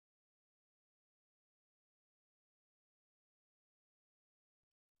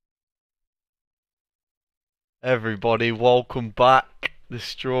Everybody, welcome back. The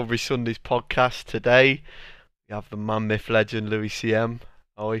Strawberry Sundays podcast. Today we have the man, myth, legend, Louis CM.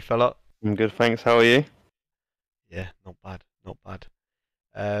 How are you, fella? I'm good, thanks. How are you? Yeah, not bad, not bad.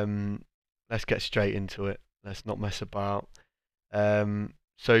 Um, let's get straight into it. Let's not mess about.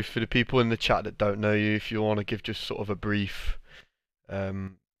 So for the people in the chat that don't know you, if you want to give just sort of a brief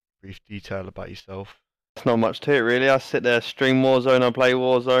detail about yourself. It's not much to it, really. I sit there, stream Warzone, I play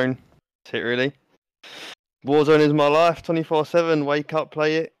Warzone. That's it, really. Warzone is my life, 24/7. Wake up,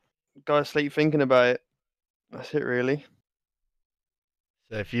 play it, go to sleep thinking about it. That's it, really.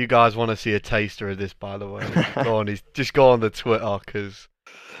 So if you guys want to see a taster of this, by the way, just go on the Twitter because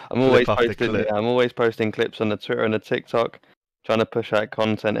I'm always clip after posting. clip. Yeah, I'm always posting clips on the Twitter and the TikTok, trying to push out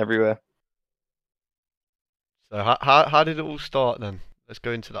content everywhere. So how did it all start then? Let's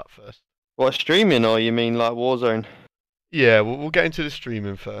go into that first. What, streaming, or you mean like Warzone? Yeah, we'll get into the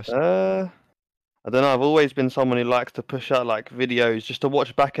streaming first. I don't know. I've always been someone who likes to push out like videos just to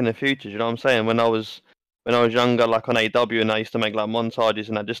watch back in the future. You know what I'm saying? When I was younger, like on AW, and I used to make like montages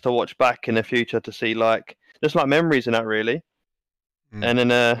and that just to watch back in the future to see like just like memories and that, really. And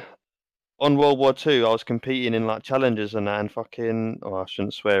then on World War Two, I was competing in like challenges and that, and fucking, oh, I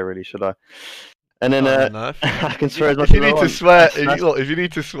shouldn't swear, really, should I? And then No. I can swear as much If you as I need to want. swear, if you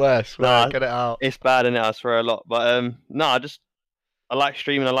need to swear, Nah, get it out. it's bad, innit? I swear a lot, but no, I like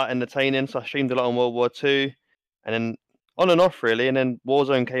streaming, I like entertaining, so I streamed a lot on World War Two, and then on and off, really. And then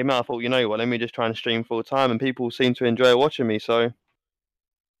Warzone came out. I thought, you know what, let me just try and stream full time, and people seem to enjoy watching me. So,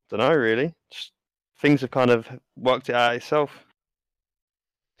 don't know, really. Just, things have kind of worked it out itself.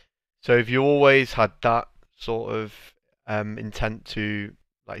 So have you always had that sort of intent to,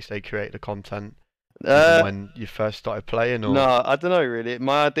 like you say, create the content even when you first started playing, or? No, I don't know, really.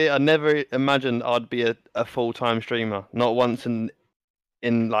 My idea, I never imagined I'd be a full time streamer. Not once in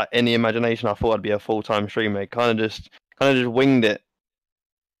like any imagination I thought I'd be a full time streamer. Kind of just winged it.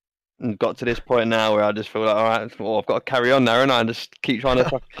 And got to this point now where I just feel like, all right, well, I've got to carry on now, and I just keep trying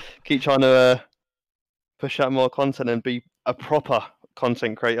to push out more content and be a proper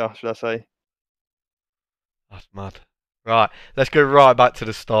content creator, should I say? That's mad. Right, let's go right back to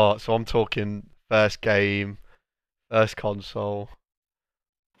the start. So I'm talking first game, first console.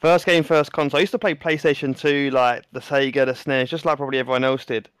 First game, first console. I used to play PlayStation 2, like the Sega, the SNES, just like probably everyone else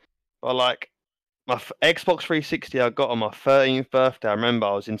did. But like my Xbox 360, I got on my 13th birthday. I remember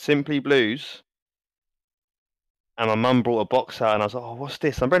I was in Simply Blues, and my mum brought a box out, and I was like, "Oh, what's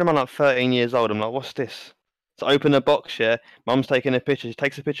this?" I'm bringing my like 13 years old. I'm like, "What's this?" So I open the box, yeah. Mum's taking a picture. She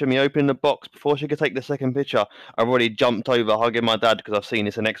takes a picture of me opening the box. Before she could take the second picture, I've already jumped over hugging my dad because I've seen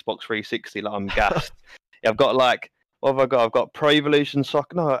it's an Xbox 360. Like, I'm gassed. Yeah, I've got like, what have I got? I've got Pro Evolution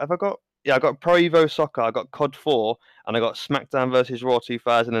Soccer. No, have I got? Yeah, I got Pro Evo Soccer. I got COD 4, and I got SmackDown versus Raw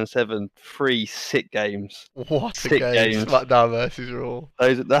 2007. Three sick games. What a Sick game! games. SmackDown versus Raw.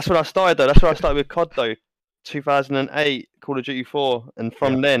 That's when I started though. That's where I started with COD though. 2008 Call of Duty 4, and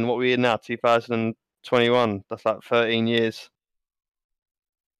from then, what we in now? 2021. That's like 13 years.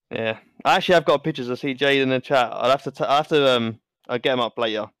 Yeah, I actually have got pictures. I see Jade in the chat. I'll get them up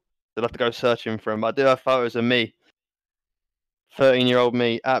later. I'll have to go searching for them. But I do have photos of me, 13-year-old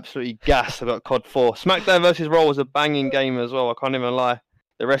me, absolutely gassed. I got COD 4. SmackDown versus Raw was a banging game as well. I can't even lie.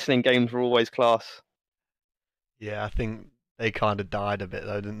 The wrestling games were always class. Yeah, I think they kind of died a bit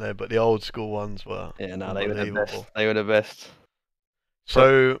though, didn't they? But the old school ones were. Yeah, no, they were the unbelievable. best. They were the best.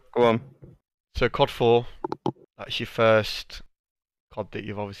 So Go on. So COD 4, that's your first COD that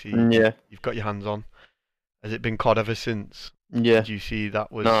you've obviously you've got your hands on. Has it been COD ever since? Yeah. Did you see that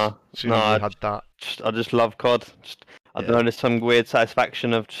was No, as you had that? I just love COD. I don't know, there's some weird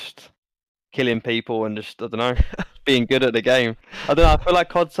satisfaction of just killing people and just, I don't know, being good at the game. I don't know, I feel like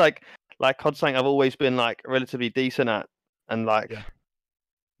COD's COD's something I've always been like relatively decent at, and like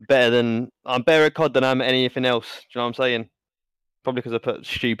I'm better at COD than I'm at anything else. Do you know what I'm saying? Probably because I put a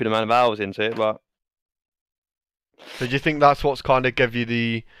stupid amount of hours into it, but. So do you think that's what's kind of gave you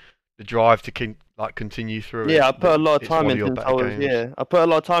the drive to continue through it? Yeah, I put a lot of time in since I was I put a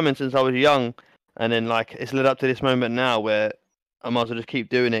lot of time in since I was young, and then like it's led up to this moment now where I might as well just keep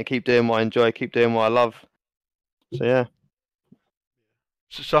doing it, keep doing what I enjoy, keep doing what I love. So yeah.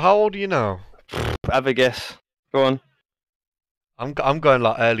 So how old are you now? Have a guess. Go on. I'm going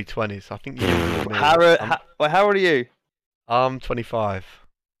like early 20s. I think you're younger than me. How old are you? I'm 25.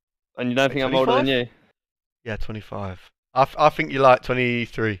 And you don't think I'm older than you? Yeah, 25. I think you're like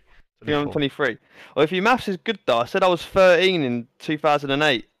 23. I think I'm 23. Well, if your maths is good though, I said I was 13 in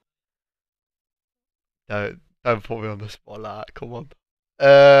 2008. Don't put me on the spot like that. Come on.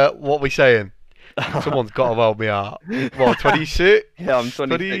 What are we saying? Someone's got to help me out. What, 26? Yeah, I'm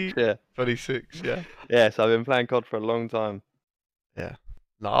 26. 20, Yeah, 26, yeah. yeah. So I've been playing COD for a long time. Yeah.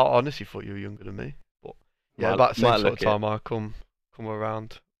 No, I honestly thought you were younger than me. But yeah, Might about the same might sort look of it. time I come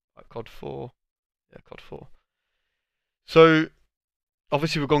around. Like COD 4. Yeah, COD 4. So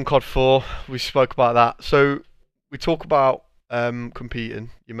obviously we've gone COD 4. We spoke about that. So we talk about competing.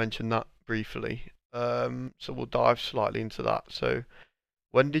 You mentioned that briefly. So we'll dive slightly into that. So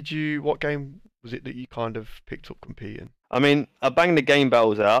what game was it that you kind of picked up competing? I mean, I banged the game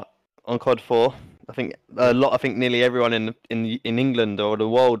battles out on COD 4. I think Yeah. I think nearly everyone in England or the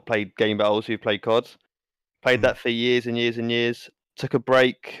world played game battles who played COD. Played Mm. that for years and years and years. Took a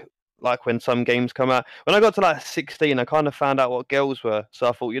break, like when some games come out. When I got to like 16, I kind of found out what girls were. So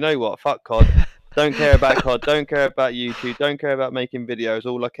I thought, you know what, fuck COD. Don't care about COD. Don't care about YouTube. Don't care about making videos.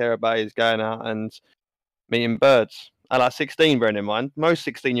 All I care about is going out and meeting birds. At like 16, bearing in mind, most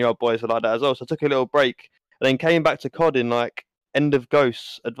 16-year-old boys are like that as well. So I took a little break and then came back to COD in like End of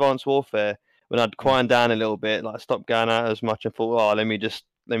Ghosts, Advanced Warfare, when I'd Mm. quieted down a little bit, like stopped going out as much and thought, oh, let me just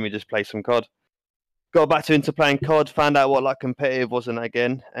play some COD. Got back into playing COD, found out what like competitive wasn't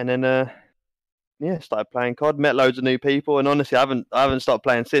again, and then yeah, started playing COD, met loads of new people, and honestly, I haven't stopped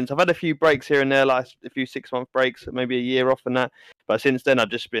playing since. I've had a few breaks here and there, like a few 6-month breaks, maybe a year off and that, but since then I've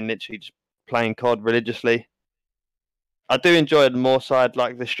just been literally just playing COD religiously. I do enjoy the more side,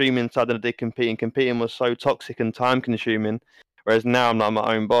 like the streaming side, than I did competing. Competing was so toxic and time consuming, whereas now I'm like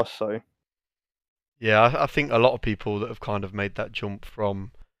my own boss. So Yeah, I think a lot of people that have kind of made that jump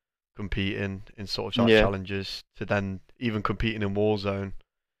from competing in sort of like yeah, challenges to then even competing in Warzone,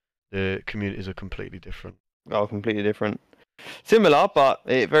 the communities are completely different. oh, completely different. Similar, but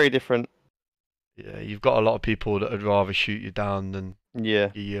very different. Yeah, you've got a lot of people that would rather shoot you down than Yeah,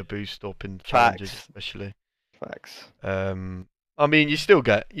 give you a boost up in challenges, facts, especially. facts. I mean, you still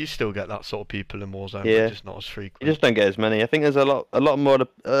get that sort of people in Warzone, but Yeah. just not as You frequent. just don't get as many. I think there's a lot more.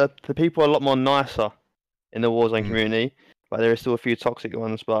 The people are a lot more nicer in the Warzone Mm. community, but there are still a few toxic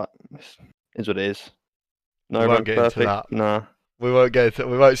ones. But it's what it is. No We won't everyone's get into perfect. that. Nah. We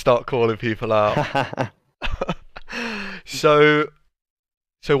won't start calling people out. So,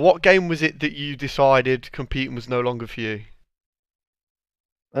 so what game was it that you decided competing was no longer for you?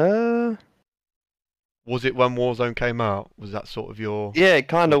 uh, Was it when Warzone came out? Was that sort of yeah, it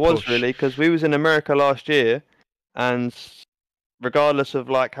kind your of was push? really because we was in America last year, and regardless of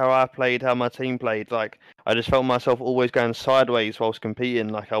like how I played, how my team played, like I just felt myself always going sideways whilst competing.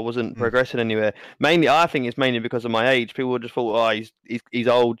 Like I wasn't Mm. progressing anywhere. Mainly, I think it's mainly because of my age. People just thought, oh, he's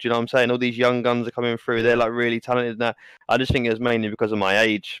old. You know what I'm saying? All these young guns are coming through. They're Yeah. like really talented. And that I just think it was mainly because of my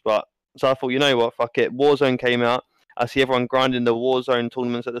age. But so I thought, you know what? Fuck it. Warzone came out. I see everyone grinding the Warzone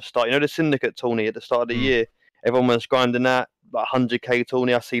tournaments at the start. You know the Syndicate tourney at the start of the Mm. year. Everyone was grinding that, like 100k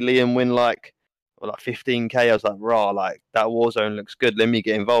tourney. I see Liam win like 15k. I was like, raw, like that Warzone looks good. Let me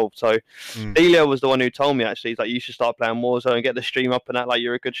get involved. So Mm. Elio was the one who told me actually. He's like, you should start playing Warzone and get the stream up and that. Like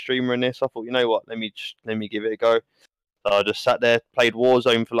you're a good streamer in this. I thought, you know what? Let me give it a go. So I just sat there, played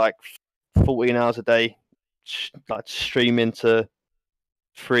Warzone for like 14 hours a day, like streaming to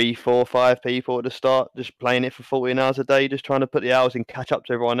 3, 4, 5 people at the start, just playing it for 14 hours a day, just trying to put the hours in, catch up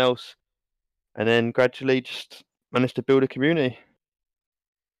to everyone else, and then gradually just managed to build a community.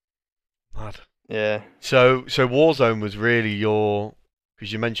 Mad. Yeah, So Warzone was really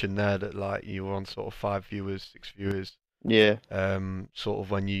because you mentioned there that like you were on sort of 5 viewers, 6 viewers, yeah. sort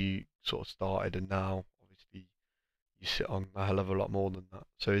of when you sort of started, and now obviously you sit on a hell of a lot more than that.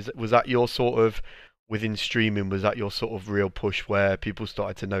 So was that your sort of within streaming? Was that your sort of real push where people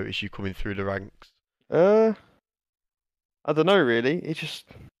started to notice you coming through the ranks? Uh, I don't know really. It's just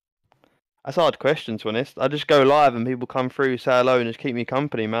that's a hard question to be honest. I just go live and people come through, say hello, and just keep me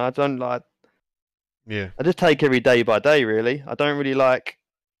company, man. I don't like. Yeah. I just take every day by day, really. I don't really like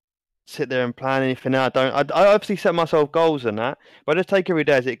sit there and plan anything out. I obviously set myself goals and that, but I just take every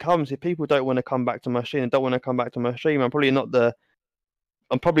day as it comes. If people don't want to come back to my stream and don't want to come back to my stream, I'm probably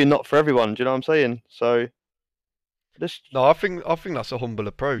not for everyone. Do you know what I'm saying? So just No, I think that's a humble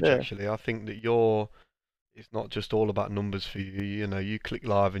approach yeah. actually. I think that it's not just all about numbers for you. You know, you click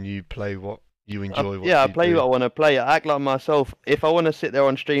live and you play what you enjoy, what Yeah, I you play what do. I want to play. I act like myself. If I want to sit there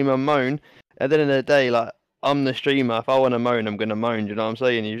on stream and moan, at the end of the day, like I'm the streamer. If I want to moan, I'm gonna moan. Do you know what I'm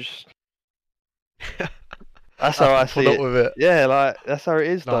saying? That's how Have I to put see up it. with it. Yeah, like that's how it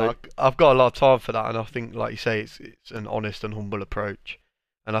is, No, though. I've got a lot of time for that, and I think, like you say, it's an honest and humble approach,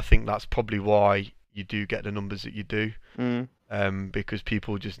 and I think that's probably why you do get the numbers that you do, Mm. because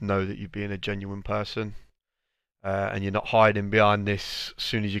people just know that you're being a genuine person, and you're not hiding behind this. As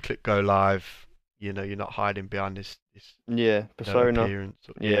soon as you click go live, you know, you're not hiding behind this Yeah, persona. appearance.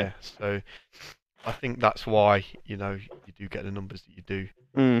 Yeah. Yeah, so I think that's why you do get the numbers that you do.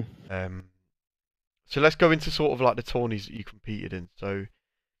 Mm. So let's go into sort of like the tourneys that you competed in. So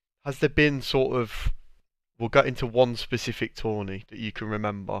has there been sort of, we'll get into one specific tourney that you can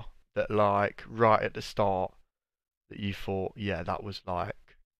remember that like right at the start that you thought, yeah, that was like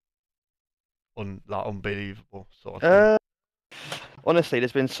unbelievable sort of thing. Honestly,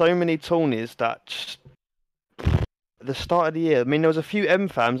 there's been so many tourneys that at the start of the year, I mean, there was a few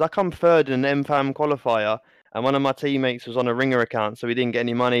MFAMs. I come third in an MFAM qualifier, and one of my teammates was on a ringer account, so he didn't get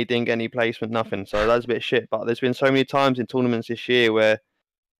any money, didn't get any placement, nothing. So that was a bit shit. But there's been so many times in tournaments this year where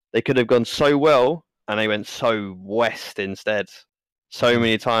they could have gone so well, and they went so west instead. So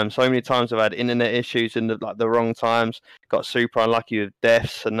many times. I've had internet issues in the wrong times. Got super unlucky with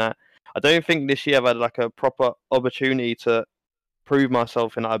deaths and that. I don't think this year I've had like a proper opportunity to prove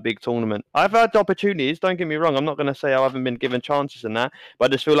myself in like, a big tournament. I've had opportunities, don't get me wrong. I'm not going to say I haven't been given chances in that,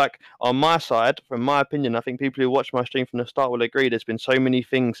 but I just feel like on my side, from my opinion, I think people who watch my stream from the start will agree. There's been so many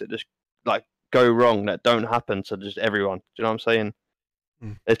things that just like go wrong that don't happen to just everyone. Do you know what I'm saying?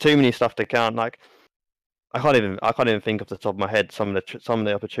 There's too many stuff to count. Like I can't even think off the top of my head some of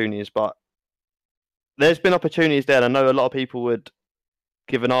the opportunities, but there's been opportunities there. And I know a lot of people would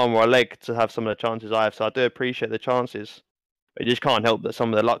give an arm or a leg to have some of the chances I have, so I do appreciate the chances. But you just can't help that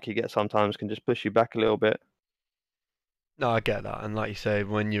some of the luck you get sometimes can just push you back a little bit. No, I get that, and like you say,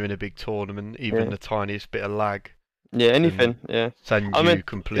 when you're in a big tournament, even the tiniest bit of lag Yeah, anything. Yeah. send I you mean,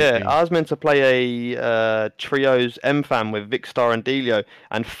 completely. yeah, I was meant to play a trios MFAM with Vicstar and Delio,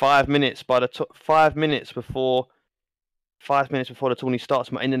 and 5 minutes 5 minutes before the tourney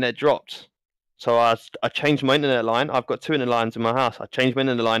starts, my internet dropped. So I changed my internet line. I've got two internet lines in my house. I changed my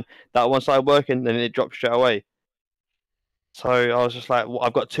internet line. That one started working, then it dropped straight away. So I was just like, well,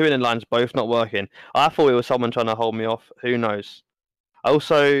 I've got two internet lines, both not working. I thought it was someone trying to hold me off. Who knows? I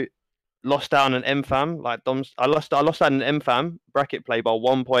also lost out on an MFAM. Like I lost out on an MFAM bracket play by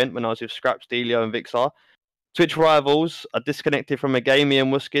 1 point when I was with Scraps, Delio, and Vixar. Twitch rivals. I disconnected from a game. Me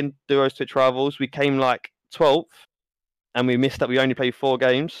and Wuskin, duos Twitch rivals. We came like 12th, and we missed that. We only played 4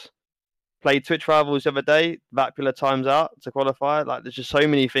 games. Played Twitch rivals the other day. Vapula times out to qualify. Like there's just so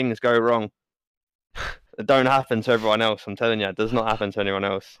many things go wrong. It don't happen to everyone else. I'm telling you, it does not happen to anyone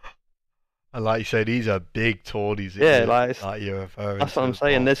else. And like you said, these are big tourneys. Yeah, like you're referring that's to what I'm as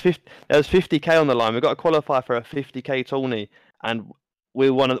saying. well. There's 50k on the line. We've got to qualify for a 50k tourney, and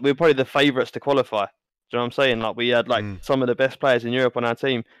we're probably the favourites to qualify. Do you know what I'm saying? Like we had some of the best players in Europe on our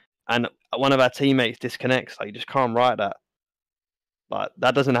team, and one of our teammates disconnects. Like you just can't write that. Like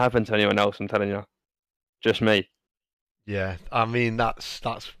that doesn't happen to anyone else. I'm telling you, just me. Yeah, I mean that's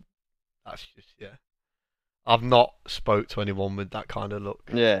just yeah. I've not spoke to anyone with that kind of luck.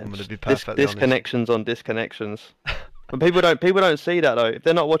 Yeah, I'm gonna be perfectly honest. disconnections on disconnections. But people don't see that though. If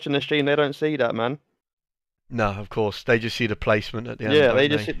they're not watching the stream, they don't see that, man. No, of course they just see the placement at the end.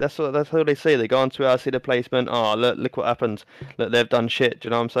 Yeah, that's all they see. They go on to see the placement. Oh, look what happened. Look, they've done shit. Do you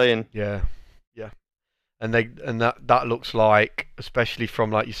know what I'm saying? Yeah, yeah, and that looks like, especially from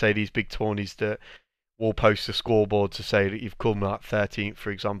like you say these big tourneys that will post a scoreboard to say that you've come like 13th, for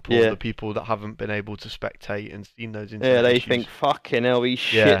example. Yeah. The people that haven't been able to spectate and seen those Yeah, they issues, think fucking hell, we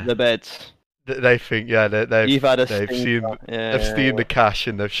shit the beds. They think You've had they've seen yeah. the cash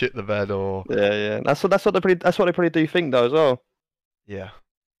and they've shit the bed, or yeah. That's what they probably do think though as well. yeah.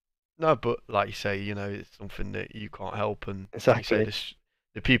 No, but like you say, it's something that you can't help, and Exactly. like you say,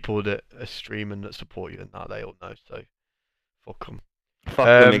 the people that are streaming that support you and that, they all know. So fuck them. Fuck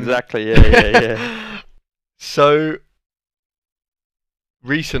them, exactly. Yeah. So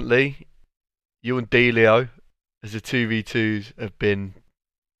recently, you and Delio, as the 2v2s, have been.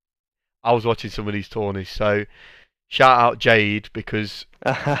 I was watching some of these tourneys, so shout out Jade, because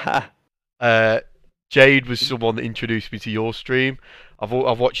Jade was someone that introduced me to your stream. I've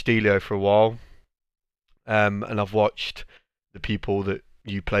watched Delio for a while, and I've watched the people that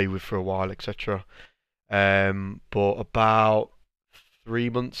you play with for a while, etc. But about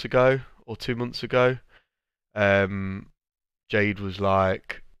 3 months ago or 2 months ago, Jade was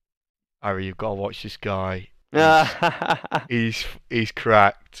like, "Harry, you've got to watch this guy. He's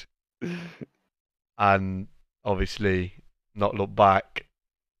cracked." And obviously, not look back.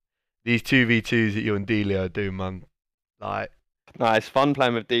 These 2v2s that you and Delio do, man, like. No, it's fun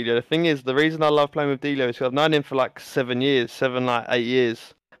playing with Delio. The thing is, the reason I love playing with Delio is because I've known him for like 8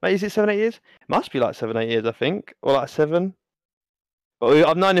 years. Mate, is it 7, 8 years? It must be like 7, 8 years, I think, or like 7. But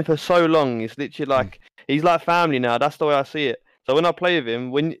I've known him for so long. It's literally like he's like family now. That's the way I see it. So when I play with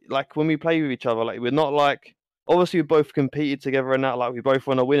him, when we play with each other, like we're not like. Obviously, we both competed together and that, like we both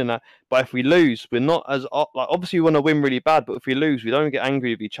want to win and that. But if we lose, we're not as like obviously we want to win really bad. But if we lose, we don't get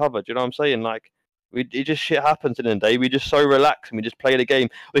angry with each other. Do you know what I'm saying? Like It just shit happens in the day. We're just so relaxed and we just play the game.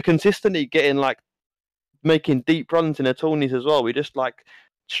 We're consistently getting like making deep runs in the tourneys as well. We just like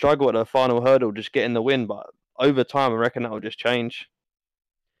struggle at the final hurdle, just getting the win. But over time, I reckon that will just change.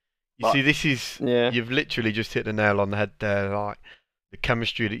 You But see, this is yeah, you've literally just hit the nail on the head there. Like the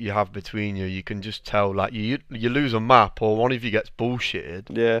chemistry that you have between you can just tell. Like you lose a map or one of you gets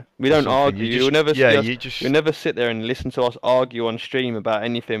bullshitted yeah. We or don't something. argue. You You'll just never yeah, see us. you just You'll never sit there and listen to us argue on stream about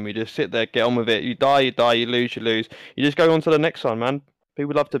anything. We just sit there, get on with it. You die, you die. You lose, you lose. You just go on to the next one, man.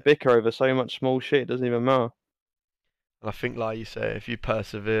 People love to bicker over so much small shit. It doesn't even matter. And I think, like you say, if you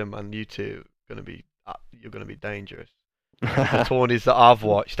persevere, man, you two gonna be you're gonna be dangerous. The tourneys that I've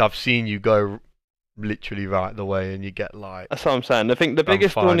watched, I've seen you go literally right the way, and you get like That's what I'm saying. I think the grand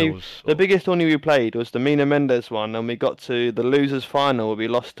biggest tourney, finals. the Or, biggest tourney we played was the Mina Mendes one, and we got to the losers final where we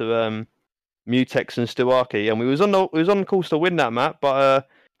lost to Mutex and Stuaki, and we was on course to win that map, but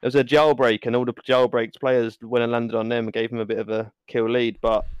there was a jailbreak, and all the jailbreaked players went and landed on them and gave them a bit of a kill lead.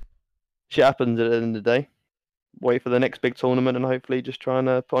 But shit happens at the end of the day. Wait for the next big tournament and hopefully just try and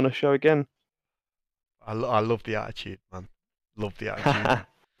put on a show again. I love the attitude, man. Love the attitude.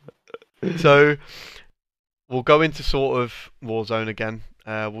 So we'll go into sort of Warzone again.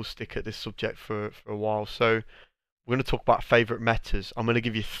 We'll stick at this subject for a while. So we're going to talk about favourite metas. I'm going to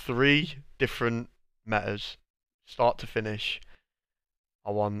give you 3 different metas, start to finish.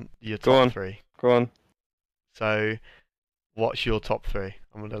 I want your Go top on. 3. Go on. So what's your top 3?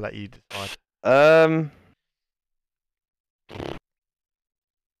 I'm going to let you decide.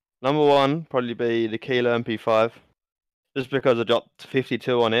 Number one probably be the Kilo MP5, just because I dropped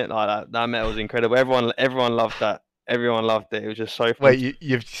 52 on it. Like that metal was incredible. Everyone loved that. Everyone loved it. It was just so fun. Wait,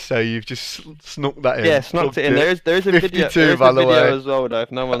 you've just snuck that in. Yeah, snuck it in. There is a video. 52, There is by a the way. video as well, though.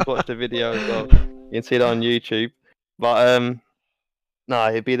 If no one's watched the video as well, you can see it on YouTube. But no,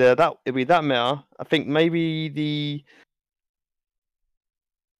 it'd be that meta. I think maybe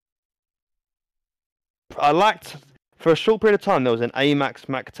I liked for a short period of time there was an AMAX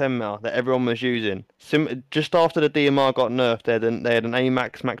Mac 10 meta that everyone was using. Just after the DMR got nerfed, they had an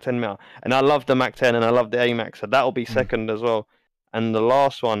AMAX Mac 10 meta, and I loved the Mac 10 and I loved the AMAX, so that'll be second as well. And the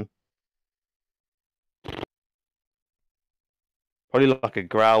last one, probably like a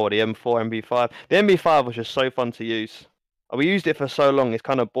Growl or the M4 MB5. The MB5 was just so fun to use. We used it for so long, it's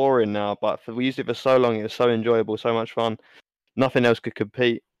kind of boring now, but we used it for so long, it was so enjoyable, so much fun. Nothing else could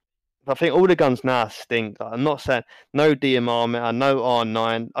compete. I think all the guns now stink. Like, I'm not saying no DMR meta, no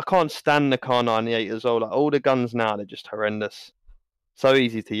R9. I can't stand the Kar 98 as well. Like all the guns now, they're just horrendous. So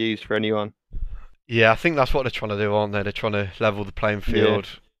easy to use for anyone. Yeah, I think that's what they're trying to do, aren't they? They're trying to level the playing field.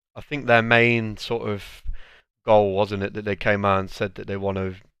 Yeah. I think their main sort of goal, wasn't it, that they came out and said that they want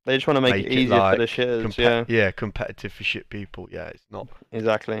to. They just want to make it easier for the shitters. Yeah, competitive for shit people. Yeah, it's not.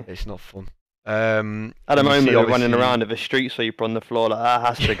 Exactly. It's not fun. At the moment, they're running around with a street sweeper on the floor. Like that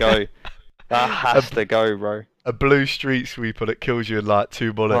has to go. That has to go, bro. A blue street sweeper that kills you in like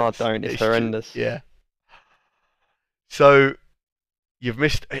 2 bullets. Oh, don't! It's horrendous. Yeah. So you've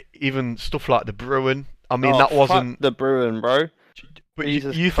missed even stuff like the Bruin. I mean, that wasn't the Bruin, bro. But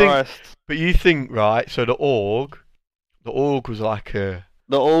Jesus Christ. But you think, right? So the AUG was like a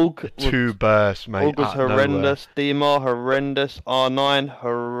 2 burst, mate. AUG was horrendous. DMR horrendous. R9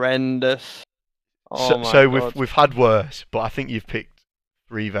 horrendous. Oh so we've had worse, but I think you've picked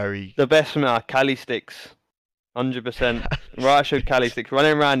 3 very. The best meta, Cali sticks, 100%. Right, should Cali sticks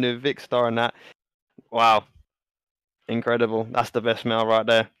running around with Vicstar and that. Wow, incredible. That's the best meta right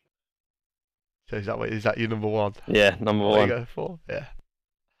there. So is that your number 1? Yeah, number 1. What you go for? Yeah.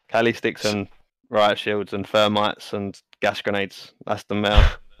 Cali sticks and riot shields and thermites and gas grenades. That's the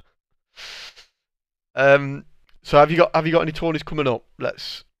meta. So have you got any tourneys coming up?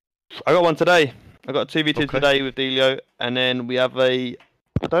 I got one today. I got a 2v2 today with Delio, and then we have I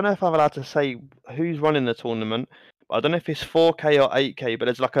don't know if I'm allowed to say who's running the tournament, but I don't know if it's 4K or 8K, but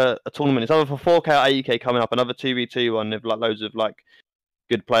there's like a tournament. It's either for 4K or 8K coming up, another 2v2 one with like loads of like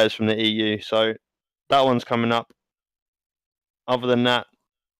good players from the EU. So that one's coming up. Other than that,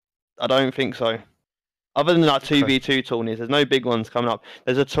 I don't think so. Other than like 2v2 tourneys, there's no big ones coming up.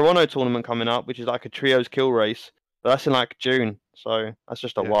 There's a Toronto tournament coming up, which is like a trios kill race, but that's in like June, so that's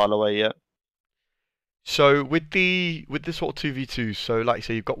just a while away yet. So with the sort of 2v2s, so like you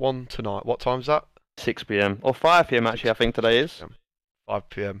say, you've got one tonight. What time's that? 6 PM or 5 PM actually. I think today is 5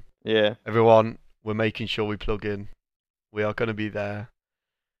 PM. Yeah. Everyone, we're making sure we plug in. We are going to be there.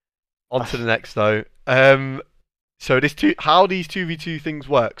 On to the next though. So how these 2v2 things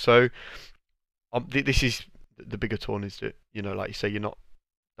work. So this is the bigger tourneys that, you know, like you say, don't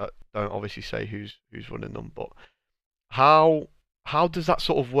obviously say who's running them, but how how does that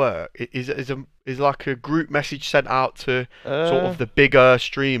sort of work? Is like a group message sent out to sort Uh, of the bigger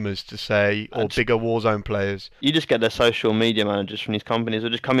streamers to say, I or bigger Warzone players? You just get their social media managers from these companies.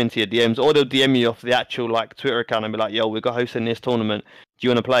 They'll just come into your DMs, or they'll DM you off the actual like Twitter account and be like, "Yo, we've got hosting this tournament. Do you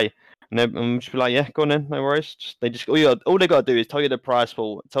want to play?" And then just be like, "Yeah, go on then, no worries." They just all they got to do is tell you the prize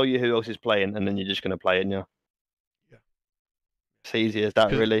pool, tell you who else is playing, and then you're just gonna play it. And yeah, Yeah. it's easy as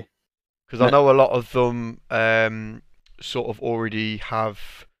that, really. Because I No, know a lot of them sort of already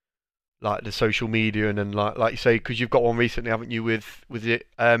have like the social media and then like you say, because you've got one recently, haven't you, with it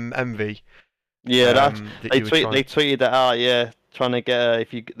Envy yeah, that you were trying. they tweeted that out. Yeah, trying to get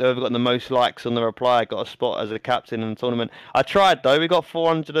if you they've got the most likes on the reply, got a spot as a captain in the tournament. I tried though. We got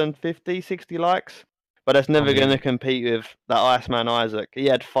 450, 60 likes, but that's I never going to mean, compete with that Iceman Isaac. He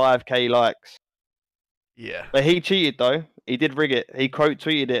had 5k likes, yeah. but he cheated though. He did rig it. He quote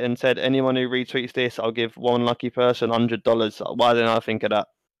tweeted it and said, "Anyone who retweets this, I'll give one lucky person $100." Why didn't I think of that?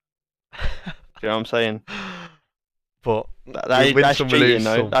 Do you know what I'm saying? But you win That's some, we lose cheating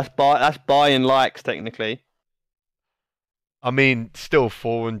though. some. That's buying likes technically. I mean, still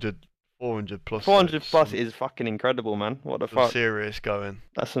 400 plus though. 400 plus is fucking incredible, man. What the Some fuck? serious going.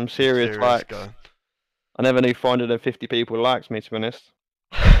 That's some Some serious serious likes. going. I never knew 450 people liked me, to be honest.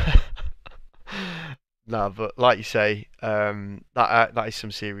 No, but like you say, that is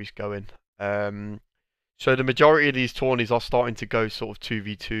some serious going. So the majority of these tourneys are starting to go sort of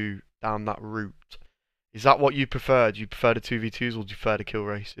 2v2 down that route. Is that what you prefer? Do you prefer the 2v2s or do you prefer the kill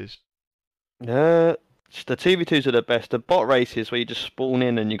races? Uh, the 2v2s are the best. The bot races where you just spawn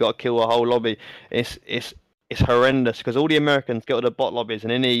in and you got to kill a whole lobby. It's horrendous because all the Americans get to the bot lobbies,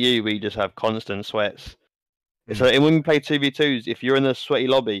 and in EU we just have constant sweats. So Mm. and when we play 2v2s, if you're in a sweaty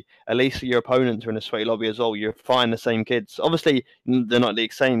lobby, at least your opponents are in a sweaty lobby as well. You're fighting the same kids. Obviously, they're not the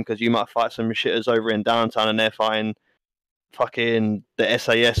same because you might fight some shitters over in downtown and they're fighting fucking the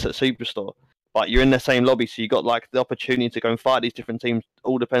SAS at Superstore. But you're in the same lobby, so you got like the opportunity to go and fight these different teams.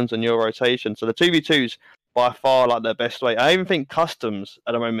 All depends on your rotation. So the 2v2s by far like the best way. I even think customs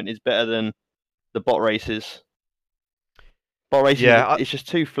at the moment is better than the bot races. Bot races, Yeah, it's just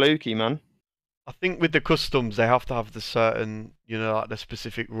too fluky, man. I think with the customs they have to have the certain, like the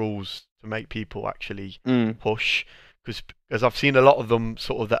specific rules to make people actually Mm. push. Because as I've seen a lot of them,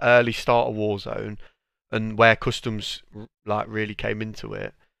 sort of the early start of Warzone, and where customs like really came into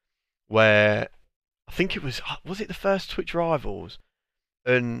it, where I think it was it the first Twitch Rivals,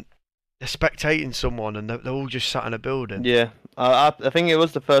 and they're spectating someone and they're all just sat in a building. Yeah, I think it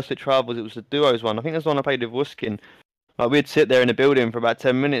was the first It Travels. It was the duos one. I think that's the one I played with Wuskin. Like we'd sit there in a building for about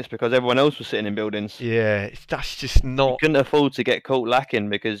 10 minutes because everyone else was sitting in buildings. Yeah, that's just You not. couldn't afford to get caught lacking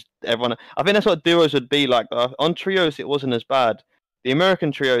because everyone. I think that's what duos would be like. On trios, it wasn't as bad. The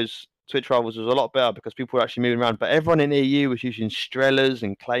American trios Twitch Rivals was a lot better because people were actually moving around. But everyone in EU was using Strellas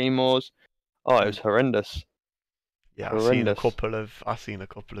and Claymores. Oh, it was horrendous. Yeah, Horrendous. I've seen a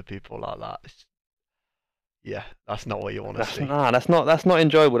couple of people like that. Yeah, that's not what you want to That's see. that's not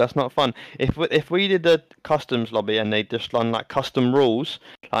enjoyable. That's not fun. If we did the customs lobby and they just run like custom rules,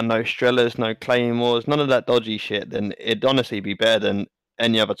 like no Strellas, no Claymores, none of that dodgy shit, then it'd honestly be better than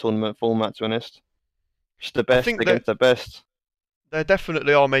any other tournament format. To be honest, just the I best think that against the best. they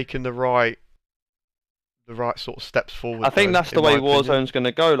definitely are making the right sort of steps I forward think though, that's the in my way opinion. Warzone's going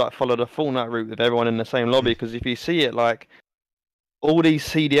to go. Like follow the Fortnite route with everyone in the same lobby. Because if you see it, like all these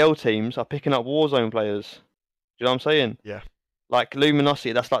CDL teams are picking up Warzone players. Do you know what I'm saying? Yeah. Like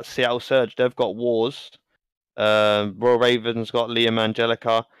Luminosity, that's like Seattle Surge. They've got Wars. Royal Ravens got Liam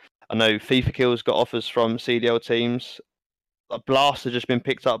Angelica. I know FIFA Kill's got offers from CDL teams. Blast has just been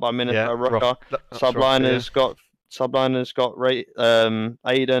picked up by Yeah, Minnesota Rocker. that's Rocker, yeah. Subliners got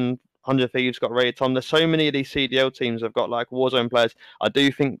Aiden. 100 Thieves got rated Tom. There's so many of these CDL teams have got like Warzone players. I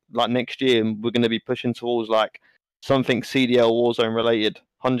do think like next year we're going to be pushing towards like something CDL Warzone related.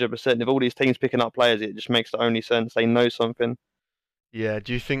 100%. If all these teams picking up players, it just makes the only sense. They know something. Yeah,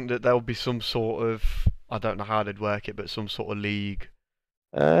 do you think that there'll be some sort of, I don't know how they'd work it, but some sort of league?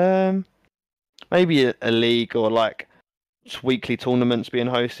 Um, Maybe a league or like weekly tournaments being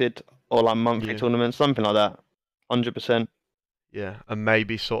hosted or like monthly Yeah. tournaments, something like that. 100%. Yeah, and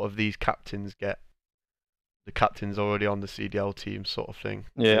maybe sort of these captains get the captains already on the CDL team sort of thing.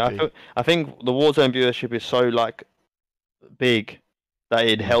 Yeah, Maybe. I think the Warzone viewership is so like big that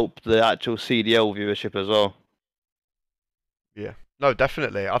it'd help the actual CDL viewership as well. Yeah. No,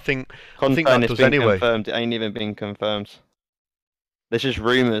 definitely. I think Content that has does been anyway. confirmed. It ain't even been confirmed. There's just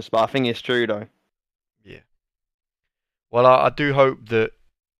rumours, but I think it's true though. Yeah. Well, I do hope that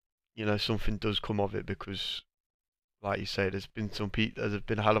something does come of it because, like you say, there's been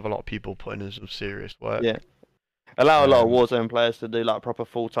a hell of a lot of people putting in some serious work. Yeah. Allow a lot of Um, Warzone players to do like proper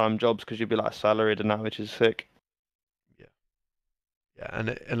full-time jobs because you'd be like salaried and that, which is sick. yeah, yeah,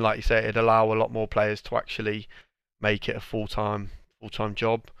 and like you say, it'd allow a lot more players to actually make it a full time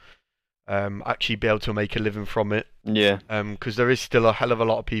job. Actually be able to make a living from it. Yeah. Because there is still a hell of a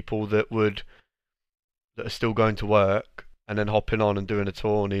lot of people that are still going to work and then hopping on and doing a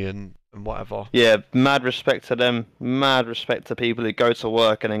tourney and whatever. Yeah, mad respect to them. Mad respect to people who go to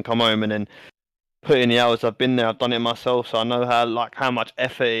work and then come home and then put in the hours. I've been there, I've done it myself, so I know how much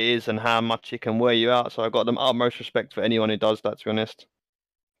effort it is and how much it can wear you out. So I've got the utmost respect for anyone who does that, to be honest.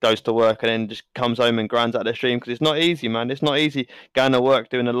 Goes to work and then just comes home and grinds out their stream because it's not easy, man. It's not easy going to work,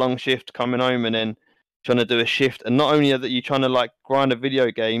 doing a long shift, coming home and then trying to do a shift. And not only are that you trying to like grind a video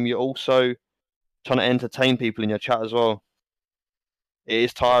game, you're also trying to entertain people in your chat as well. It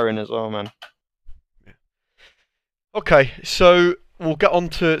is tiring as well, man. Yeah. Okay, so we'll get on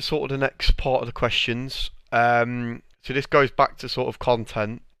to sort of the next part of the questions. So this goes back to sort of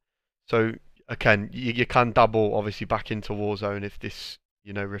content. So again, you can dabble obviously back into Warzone if this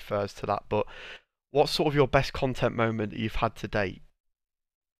refers to that. But what's sort of your best content moment that you've had to date?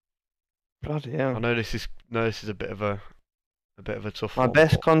 Bloody hell. I know this is a bit of a tough My one.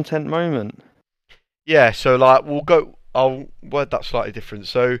 best but- content moment. Yeah, so like I'll word that slightly different.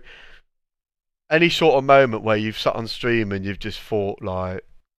 So any sort of moment where you've sat on stream and you've just thought like,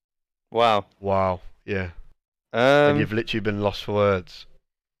 Wow. wow, yeah, and you've Um, literally been lost for words.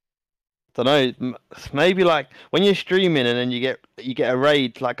 don't know. Maybe like when you're streaming and then you get a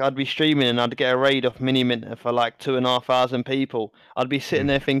raid. Like I'd be streaming and I'd get a raid off Minimint for like 2,500 people. I'd be sitting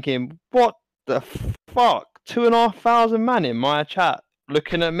there thinking, what the fuck? 2,500 man in my chat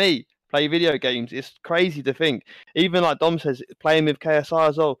looking at me play video games. It's crazy to think. Even like Dom says, playing with KSI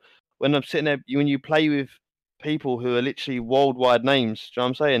as well. When I'm sitting there, when you play with people who are literally worldwide names, do you know what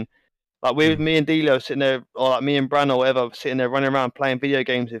I'm saying? Like with me and Delio sitting there, or like me and Bran or whatever, sitting there running around playing video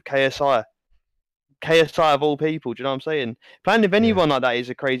games with KSI. KSI of all people, do you know what I'm saying? Playing with anyone like that is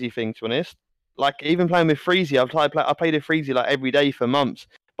a crazy thing, to be honest. Like even playing with Freezy, I played with Freezy like every day for months,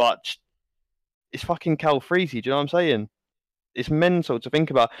 but it's fucking Cal Freezy, do you know what I'm saying? It's mental to think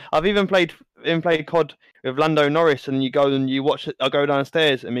about. I've even played COD with Lando Norris, and you go and you watch it. I go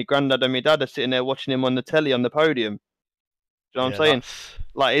downstairs, and my granddad and my dad are sitting there watching him on the telly on the podium. Do you know what I'm saying?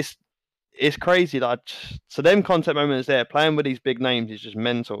 Like it's crazy. Like so, them content moments there, playing with these big names is just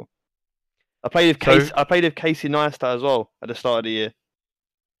mental. I played with Casey Neistat as well at the start of the year.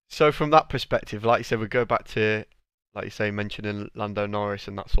 So from that perspective, like you said, we go back to, like you say, mentioning Lando Norris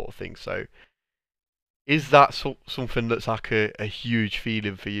and that sort of thing. So is that something that's like a huge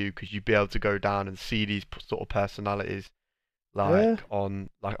feeling for you because you'd be able to go down and see these sort of personalities like on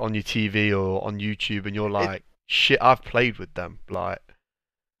your TV or on YouTube, and you're like, shit, I've played with them. Like,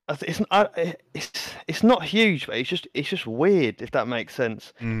 it's not huge, but it's just weird, if that makes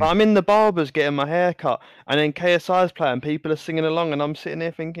sense. But I'm in the barber's getting my hair cut, and then KSI's playing, people are singing along, and I'm sitting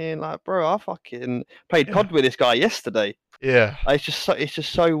there thinking, like, bro, I fucking played COD with this guy yesterday. Yeah, it's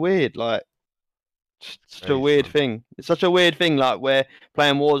just so weird, like. Such a weird thing. It's such a weird thing, like where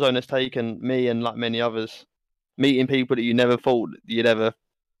playing Warzone has taken me and like many others, meeting people that you never thought you'd ever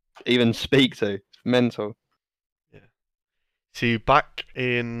even speak to. It's mental. Yeah. See, back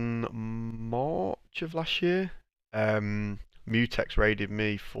in March of last year, Mutex raided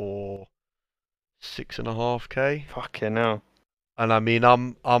me for 6.5K. Fucking hell. And I mean,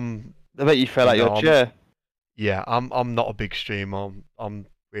 I'm. I bet you fell out your chair. Yeah, I'm not a big streamer. I'm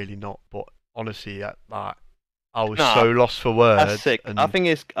really not, but. Honestly, like I was so lost for words. That's sick. I think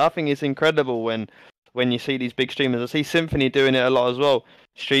it's incredible when you see these big streamers. I see Symphony doing it a lot as well,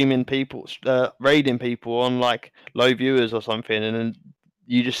 streaming people, raiding people on like low viewers or something, and then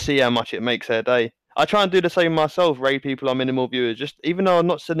you just see how much it makes their day. I try and do the same myself, raid people on minimal viewers. Just even though I'm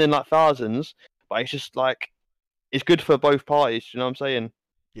not sending like thousands, but it's just like it's good for both parties. You know what I'm saying?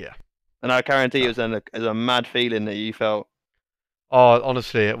 Yeah. And I guarantee it was a mad feeling that you felt. Oh,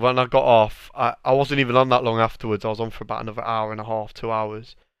 honestly, when I got off, I wasn't even on that long afterwards. I was on for about another hour and a half, 2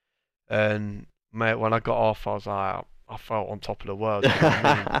 hours. And mate, when I got off, I was like, I felt on top of the world. You know what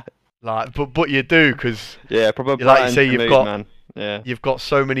I mean? Like, but you do, because probably like you say, you've got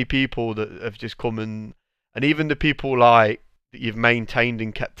so many people that have just come and even the people like that you've maintained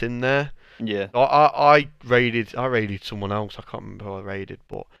and kept in there. Yeah. I raided someone else. I can't remember who I raided,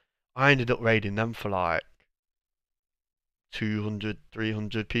 but I ended up raiding them for like 200,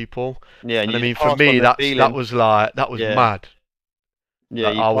 300 people. Yeah, and I mean, for me, that was mad.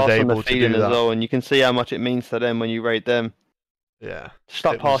 Yeah, you I was able the to do as that. well, and you can see how much it means to them when you raid them. Yeah.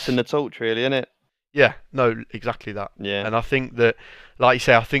 Start passing the torch, really, innit? Yeah, no, exactly that. Yeah. And I think that, like you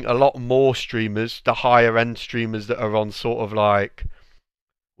say, I think a lot more streamers, the higher end streamers that are on sort of like,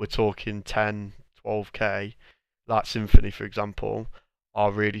 we're talking 10, 12K, like Symphony, for example,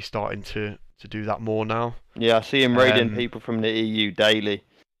 are really starting to do that more now. Yeah, I see him raiding Um, people from the EU daily.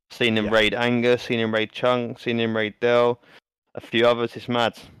 Seen him yeah, raid Angus, seen him raid Chung, seen him raid Dell, a few others. It's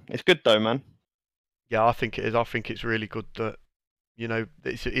mad. It's good though, man. yeah, I think it is. I think it's really good that,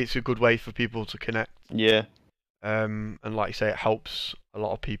 it's a good way for people to connect. Yeah. And like you say, it helps a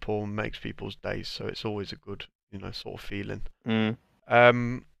lot of people, makes people's days, so it's always a good, sort of feeling. Mm.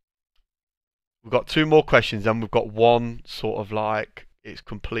 Um, we've got two more questions, and we've got one sort of like it's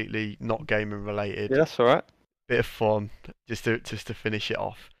completely not gaming related, Yeah, that's all right. bit of fun, just to finish it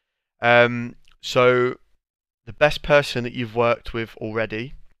off. So the best person that you've worked with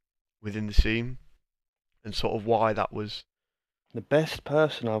already within the scene, and sort of why that was. The best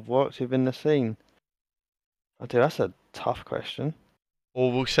person I've worked with in the scene. I do. That's a tough question. Or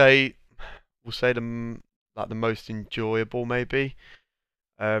we'll say like the most enjoyable maybe.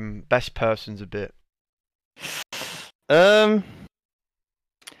 Best person's a bit. I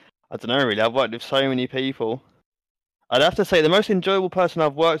don't know really. I've worked with so many people. I'd have to say the most enjoyable person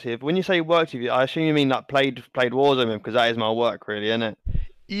I've worked with. When you say worked with, I assume you mean like played Warzone with, because that is my work, really, isn't it?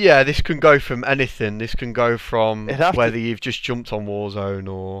 Yeah, this can go from anything. This can go from It'd have to- whether you've just jumped on Warzone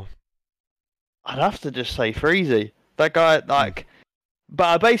or. I'd have to just say Freezy. That guy, like, but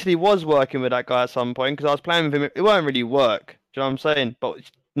I basically was working with that guy at some point because I was playing with him. It weren't really work. Do you know what I'm saying? But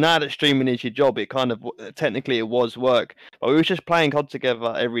now that streaming is your job, it kind of technically it was work. But we were just playing COD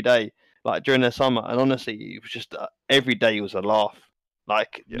together every day, like during the summer, and honestly, it was just every day was a laugh.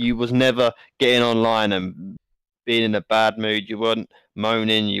 Like Yeah. you was never getting online and being in a bad mood. You weren't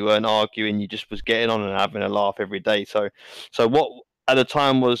moaning, you weren't arguing. You just was getting on and having a laugh every day. So what at the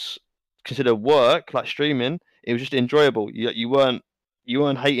time was considered work, like streaming, it was just enjoyable. You weren't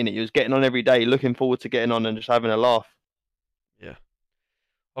hating it. You was getting on every day, looking forward to getting on and just having a laugh. Yeah.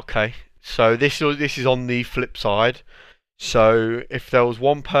 Okay. So this is on the flip side. So if there was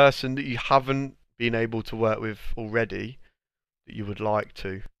one person that you haven't been able to work with already that you would like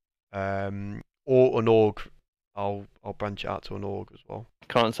to, or an org, I'll branch it out to an org as well.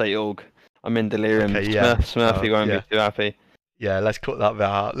 Can't say org. I'm in delirium. Okay, yeah. Smurfy won't yeah. be too happy. Yeah, let's cut that bit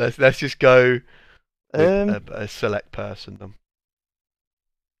out. Let's just go with a select person then.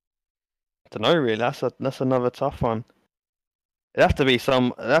 I don't know really. That's another tough one. It'd have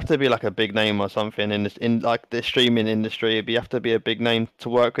to be like a big name or something in like the streaming industry. It'd have to be a big name to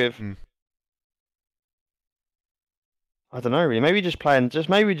work with. I don't know really. Maybe just playing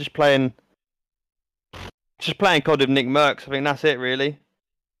COD with Nick Mercs. I think that's it really.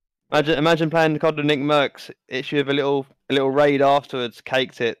 Imagine playing COD with Nick Mercs. It's you with a little raid afterwards.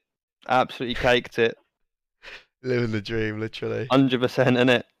 Caked it. Absolutely caked it. Living the dream, literally. 100%,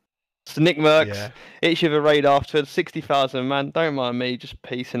 innit? So Nick Mercs, Yeah. it's you with a raid afterwards. 60,000 man. Don't mind me just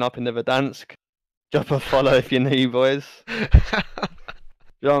piecing up in the Verdansk. Drop a follow if you're new, boys. You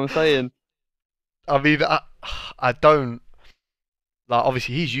know what I'm saying? I mean, I don't. Like,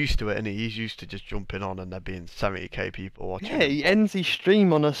 obviously, he's used to it, and he's used to just jumping on and there being 70k people watching. Yeah, he ends his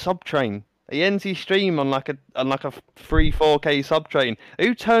stream on a subtrain. He ends his stream on like a 3-4k subtrain.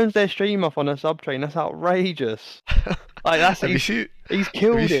 Who turns their stream off on a subtrain? That's outrageous. Like he's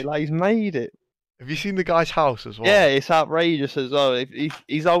killed it. Like he's made it. Have you seen the guy's house as well? Yeah, it's outrageous as well.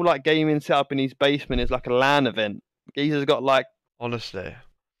 His whole like gaming setup in his basement is like a LAN event. He's got like honestly,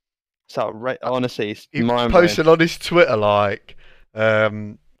 honestly, it's he mind-blowing. posted on his Twitter like,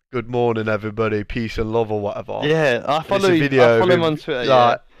 "Good morning, everybody, peace and love," or whatever. Yeah, I follow him on Twitter.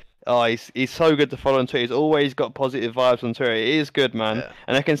 Yeah. Oh, he's so good to follow on Twitter. He's always got positive vibes on Twitter. He is good, man, Yeah.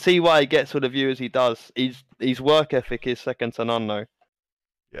 and I can see why he gets all the viewers he does. His work ethic is second to none, though.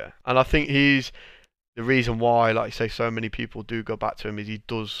 Yeah, and I think he's the reason why, like you say, so many people do go back to him is he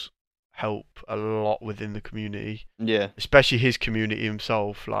does help a lot within the community. Yeah, especially his community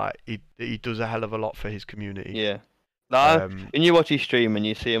himself. Like he does a hell of a lot for his community. yeah. When you watch his stream and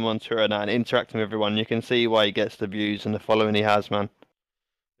you see him on Twitter now and interacting with everyone, you can see why he gets the views and the following he has, man.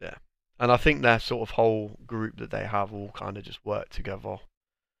 Yeah, and I think their sort of whole group that they have all kind of just work together.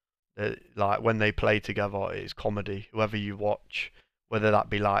 Like when they play together, it's comedy. Whoever you watch, whether that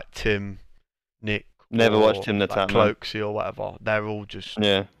be like Tim, Nick, Never watched Tim the like Tap, man. Cloaksy or whatever, they're all just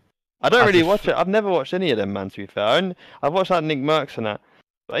Yeah. I don't really watch it. I've never watched any of them, man, to be fair. I've watched like Nick Mercs and that.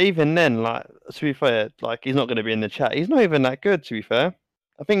 But even then, like, to be fair, like he's not going to be in the chat. He's not even that good, to be fair.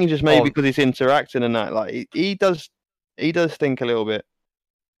 I think he's just maybe because he's interacting and that. Like he does stink a little bit.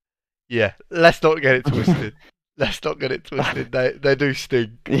 Yeah, let's not get it twisted. let's not get it twisted. They do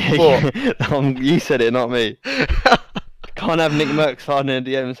stink. Yeah, you said it, not me. Can't have Nick Merckx signing in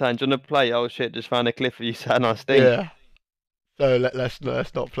the DM saying, "Do you want to play?" Oh shit, just found a clip of you saying I stink. Yeah. So let's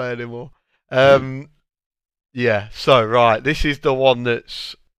not play anymore. Yeah. So right, this is the one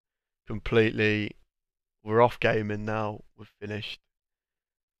that's completely. We're off gaming now. We've finished.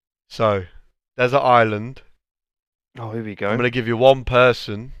 So, Desert Island. Oh, here we I'm go. gonna give you one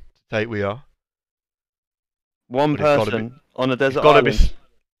person to take we are. One but it's gotta person on a desert It's gotta island.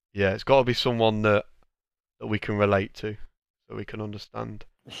 yeah, it's gotta be someone that we can relate to, so we can understand.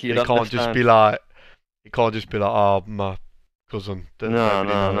 You'd It can't just be understand. like, oh, my cousin that No, nobody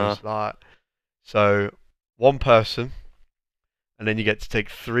no, knows. Like, so one person, and then you get to take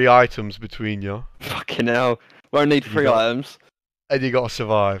 3 items between you, Fucking hell. Won't need You 3 got- items. and you got to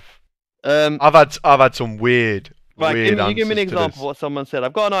survive. Um, I've had some weird right, weird you give me an answers to example this. of what someone said.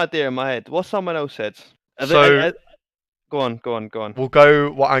 I've got an idea in my head. What someone else said. So- Go on. We'll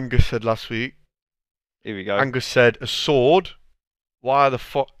go what Angus said last week. Here we go. Angus said a sword. Why the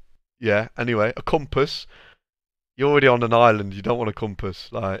fuck? Yeah. Anyway, a compass. You're already on an island. You don't want a compass.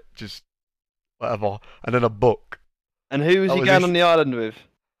 Like, just whatever. And then a book. And who was That he was going his- on the island with?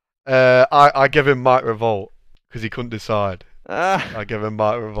 I gave him Might Revolt because he couldn't decide. Ah, I gave him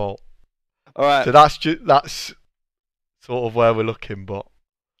Might Revolt. all right. So that's sort of where we're looking, but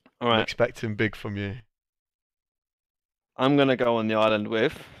All I'm right. expecting big from you. I'm gonna go on the island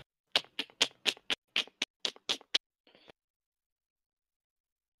with.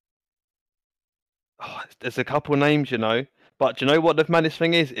 Oh, there's a couple names, but do you know what the maddest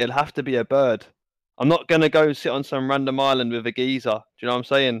thing is? It'll have to be a bird. I'm not gonna go sit on some random island with a geezer. Do you know what I'm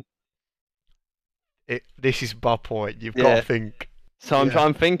saying? This is my point. You've got Yeah. to think. So Yeah.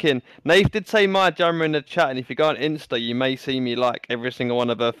 I'm thinking. Nave did say my jammer in the chat, and if you go on Insta, you may see me like every single one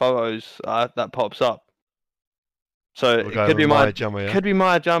of her photos that pops up. So We're it going could be with my Maya Jama, yeah? could be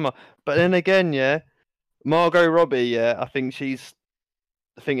Maya Jama. But then again, yeah, Margot Robbie, yeah, I think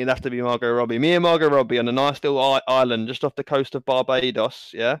it'd have to be Margot Robbie. Me and Margot Robbie on a nice little island just off the coast of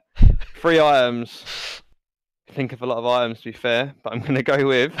Barbados, yeah. 3 items. Think of a lot of items to be fair, but I'm gonna go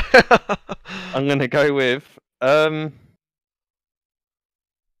with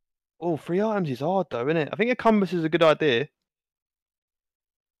Oh, 3 items is hard though, isn't it? I think a compass is a good idea.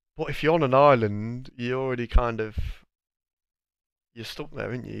 But if you're on an island, you're already you're stuck there,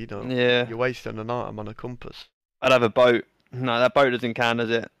 aren't you? You don't. Yeah. You're wasting an item on a compass. I'd have a boat. No, that boat doesn't count, does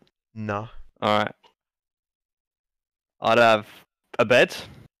it? Nah. Alright. I'd have a bed.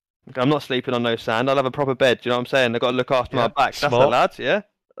 I'm not sleeping on no sand. I'll have a proper bed. Do you know what I'm saying? I've got to look after my Yeah, back. That's the smart. lad, yeah?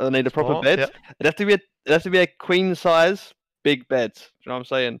 I need a proper Smart, bed. yeah. It'd have to be a queen size big bed. Do you know what I'm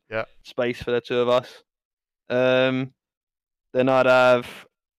saying? Yeah. Space for the 2 of us. Then I'd have.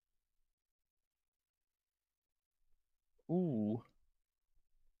 Ooh.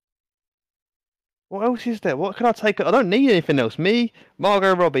 What else is there? What can I take? I don't need anything else. Me,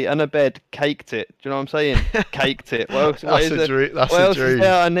 Margot Robbie, and a bed caked it. Do you know what I'm saying? Caked it. What else? That's a dream. That's What a else is dream.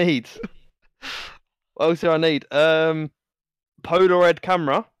 there I need? What else do I need? Polaroid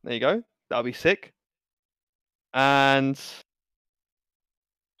camera. There you go. That'll be sick. And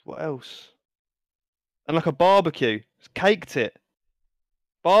what else? And like a barbecue. Caked it.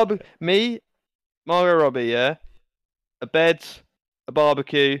 Me, Margot Robbie, yeah. A bed, a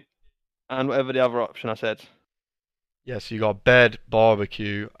barbecue, and whatever the other option I said. Yeah, so you got bed,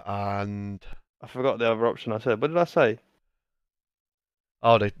 barbecue, and I forgot the other option I said. What did I say?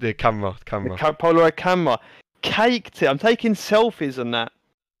 oh, the camera. The Polaroid camera. Caked it. I'm taking selfies and that.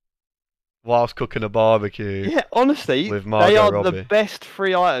 Whilst cooking a barbecue. Yeah, honestly, With they Margot are Robbie. the best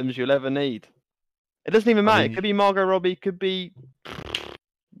 3 items you'll ever need. It doesn't even I matter. mean- It could be Margot Robbie. Could be,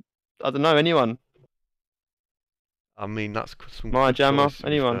 I don't know, anyone. I mean, that's some Maya good Jama, choice, to be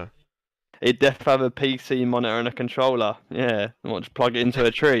anyone. fair. It'd definitely have a PC monitor and a controller. Yeah, and just plug it into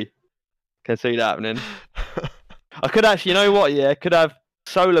a tree. Can see that happening. I could actually, you know what? Yeah, could have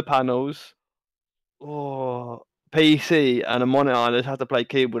solar panels, or PC and a monitor. I just have to play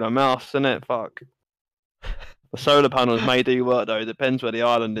keyboard and mouse, innit? Fuck. The solar panels may do work though. It depends where the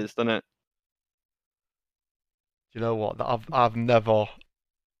island is, doesn't it? You know what? I've never.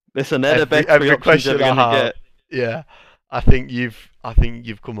 Listen, they're the best Every 3 options question you're I gonna have, get. yeah, I think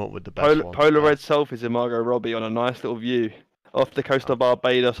you've come up with the best one. Polaroid selfies of Margot Robbie on a nice little view off the coast of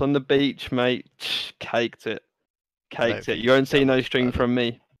Barbados on the beach, mate. Caked it. Caked it. think You won't you see can no get string better. from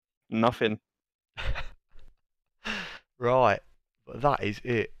me. Nothing. Right, but that is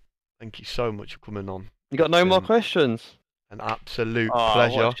it. Thank you so much for coming on. You got no more Been questions? An absolute Oh,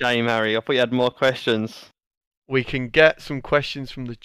 pleasure. what a shame, Harry. I thought you had more questions. We can get some questions from the